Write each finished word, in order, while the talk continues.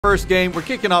First game, we're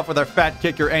kicking off with our fat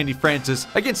kicker Andy Francis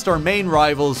against our main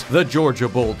rivals, the Georgia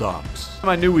Bulldogs.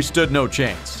 I knew we stood no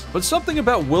chance, but something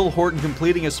about Will Horton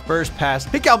completing his first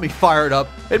pass, it got me fired up.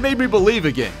 It made me believe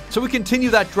again. So we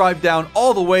continue that drive down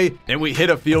all the way, and we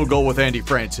hit a field goal with Andy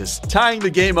Francis, tying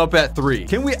the game up at 3.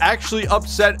 Can we actually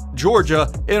upset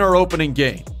Georgia in our opening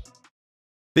game?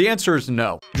 The answer is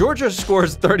no. Georgia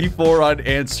scores 34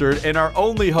 unanswered, and our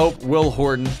only hope, Will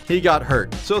Horton, he got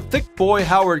hurt. So thick boy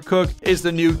Howard Cook is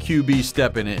the new QB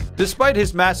stepping in. Despite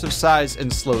his massive size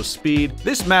and slow speed,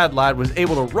 this mad lad was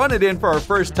able to run it in for our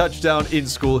first touchdown in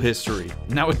school history.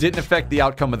 Now, it didn't affect the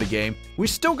outcome of the game. We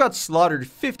still got slaughtered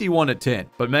 51-10,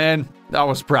 but man, I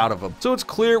was proud of him. So it's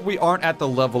clear we aren't at the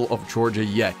level of Georgia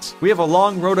yet. We have a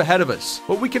long road ahead of us,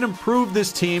 but we can improve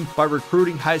this team by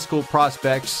recruiting high school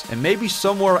prospects, and maybe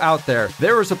somewhere out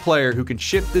there is a player who can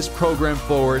shift this program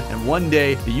forward, and one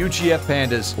day the UGF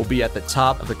Pandas will be at the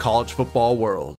top of the college football world.